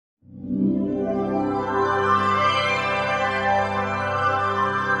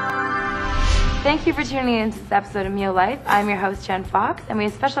Thank you for tuning in to this episode of MIO Life. I'm your host, Jen Fox, and we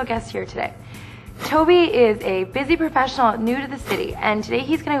have a special guest here today. Toby is a busy professional new to the city, and today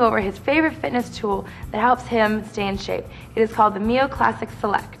he's going to go over his favorite fitness tool that helps him stay in shape. It is called the MIO Classic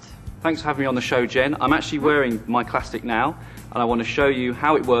Select. Thanks for having me on the show, Jen. I'm actually wearing my Classic now, and I want to show you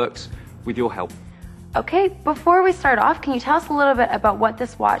how it works with your help. Okay, before we start off, can you tell us a little bit about what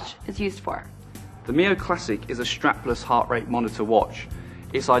this watch is used for? The MIO Classic is a strapless heart rate monitor watch.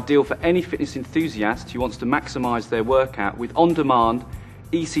 It's ideal for any fitness enthusiast who wants to maximize their workout with on-demand,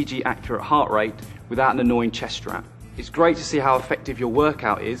 ECG accurate heart rate without an annoying chest strap. It's great to see how effective your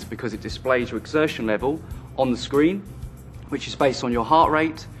workout is because it displays your exertion level on the screen, which is based on your heart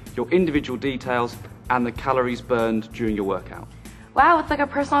rate, your individual details, and the calories burned during your workout. Wow, it's like a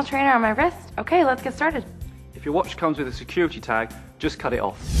personal trainer on my wrist. Okay, let's get started. If your watch comes with a security tag, just cut it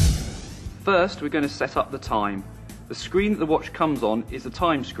off. First, we're going to set up the time. The screen that the watch comes on is the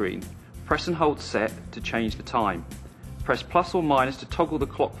time screen. Press and hold set to change the time. Press plus or minus to toggle the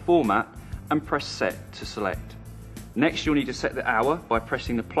clock format, and press set to select. Next, you'll need to set the hour by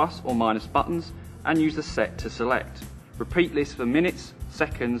pressing the plus or minus buttons and use the set to select. Repeat this for minutes,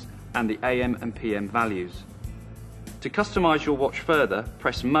 seconds, and the AM and PM values. To customize your watch further,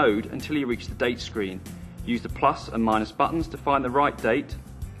 press mode until you reach the date screen. Use the plus and minus buttons to find the right date,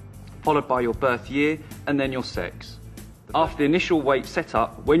 followed by your birth year and then your sex. After the initial weight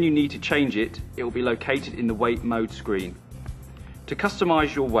setup, when you need to change it, it will be located in the weight mode screen. To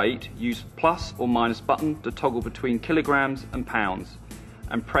customize your weight, use plus or minus button to toggle between kilograms and pounds,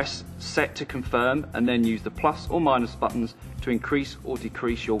 and press set to confirm, and then use the plus or minus buttons to increase or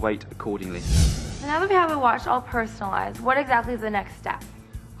decrease your weight accordingly. So now that we have the watch all personalized, what exactly is the next step?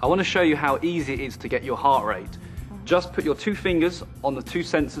 I want to show you how easy it is to get your heart rate. Just put your two fingers on the two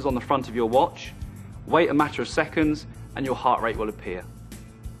sensors on the front of your watch, wait a matter of seconds, and your heart rate will appear.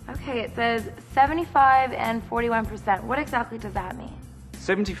 Okay, it says 75 and 41%. What exactly does that mean?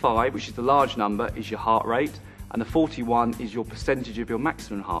 75, which is the large number, is your heart rate, and the 41 is your percentage of your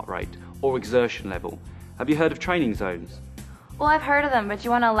maximum heart rate, or exertion level. Have you heard of training zones? Well, I've heard of them, but do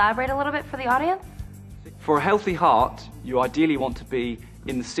you want to elaborate a little bit for the audience? For a healthy heart, you ideally want to be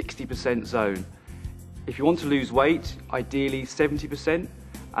in the 60% zone. If you want to lose weight, ideally 70%,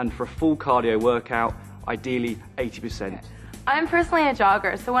 and for a full cardio workout, ideally 80%. I'm personally a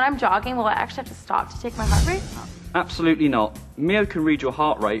jogger, so when I'm jogging, will I actually have to stop to take my heart rate? Absolutely not. MIO can read your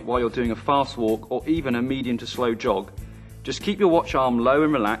heart rate while you're doing a fast walk or even a medium to slow jog. Just keep your watch arm low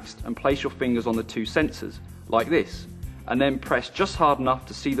and relaxed and place your fingers on the two sensors, like this, and then press just hard enough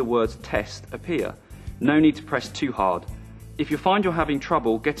to see the words test appear. No need to press too hard. If you find you're having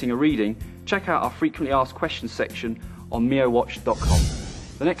trouble getting a reading, check out our frequently asked questions section on miowatch.com.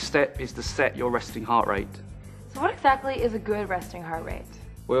 The next step is to set your resting heart rate. So what exactly is a good resting heart rate?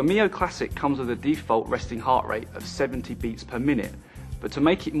 Well, a MIO Classic comes with a default resting heart rate of 70 beats per minute. But to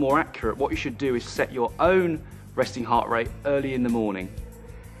make it more accurate, what you should do is set your own resting heart rate early in the morning.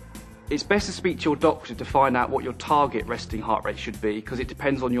 It's best to speak to your doctor to find out what your target resting heart rate should be, because it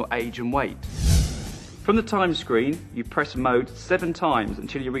depends on your age and weight. From the time screen, you press mode 7 times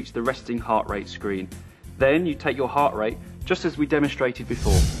until you reach the resting heart rate screen. Then you take your heart rate, just as we demonstrated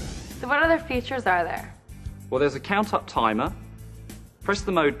before. So what other features are there? Well, there's a count-up timer. Press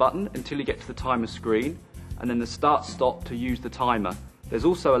the mode button until you get to the timer screen, and then the start-stop to use the timer. There's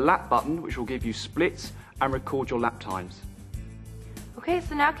also a lap button, which will give you splits and record your lap times. Okay,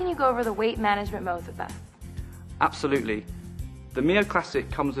 so now can you go over the weight management modes with us? Absolutely. The MIO Classic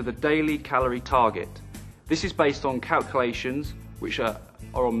comes with a daily calorie target. This is based on calculations which are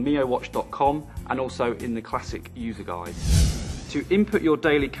on miowatch.com and also in the Classic user guide. To input your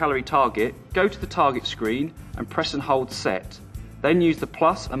daily calorie target, go to the target screen and press and hold set. Then use the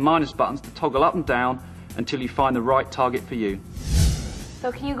plus and minus buttons to toggle up and down until you find the right target for you.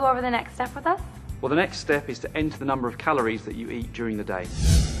 So can you go over the next step with us? Well, the next step is to enter the number of calories that you eat during the day.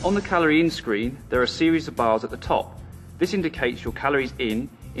 On the calorie in screen, there are a series of bars at the top. This indicates your calories in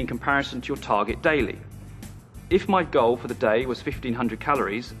comparison to your target daily. If my goal for the day was 1500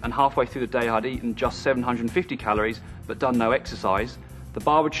 calories and halfway through the day I'd eaten just 750 calories but done no exercise, the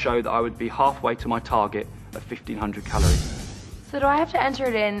bar would show that I would be halfway to my target of 1500 calories. So do I have to enter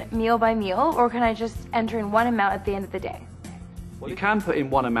it in meal by meal, or can I just enter in one amount at the end of the day? Well, you can put in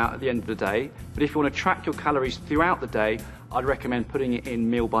one amount at the end of the day, but if you want to track your calories throughout the day, I'd recommend putting it in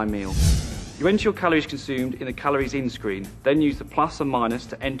meal by meal. You enter your calories consumed in the calories in screen, then use the plus and minus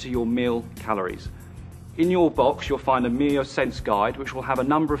to enter your meal calories. In your box, you'll find a MIO Sense guide, which will have a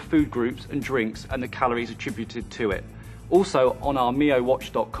number of food groups and drinks and the calories attributed to it. Also, on our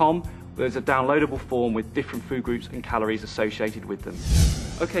miowatch.com, there's a downloadable form with different food groups and calories associated with them.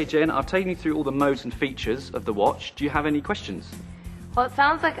 Okay, Jen, I've taken you through all the modes and features of the watch. Do you have any questions? Well, it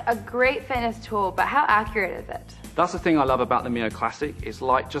sounds like a great fitness tool, but how accurate is it? That's the thing I love about the MIO Classic. It's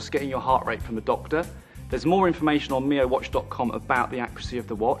like just getting your heart rate from the doctor. There's more information on miowatch.com about the accuracy of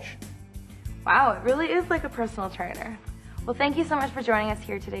the watch. Wow, it really is like a personal trainer. Well, thank you so much for joining us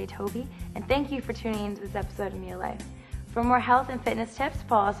here today, Toby, and thank you for tuning into this episode of MIO Life. For more health and fitness tips,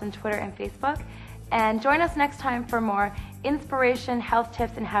 follow us on Twitter and Facebook, and join us next time for more inspiration, health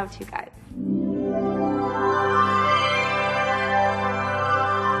tips, and how-to guides.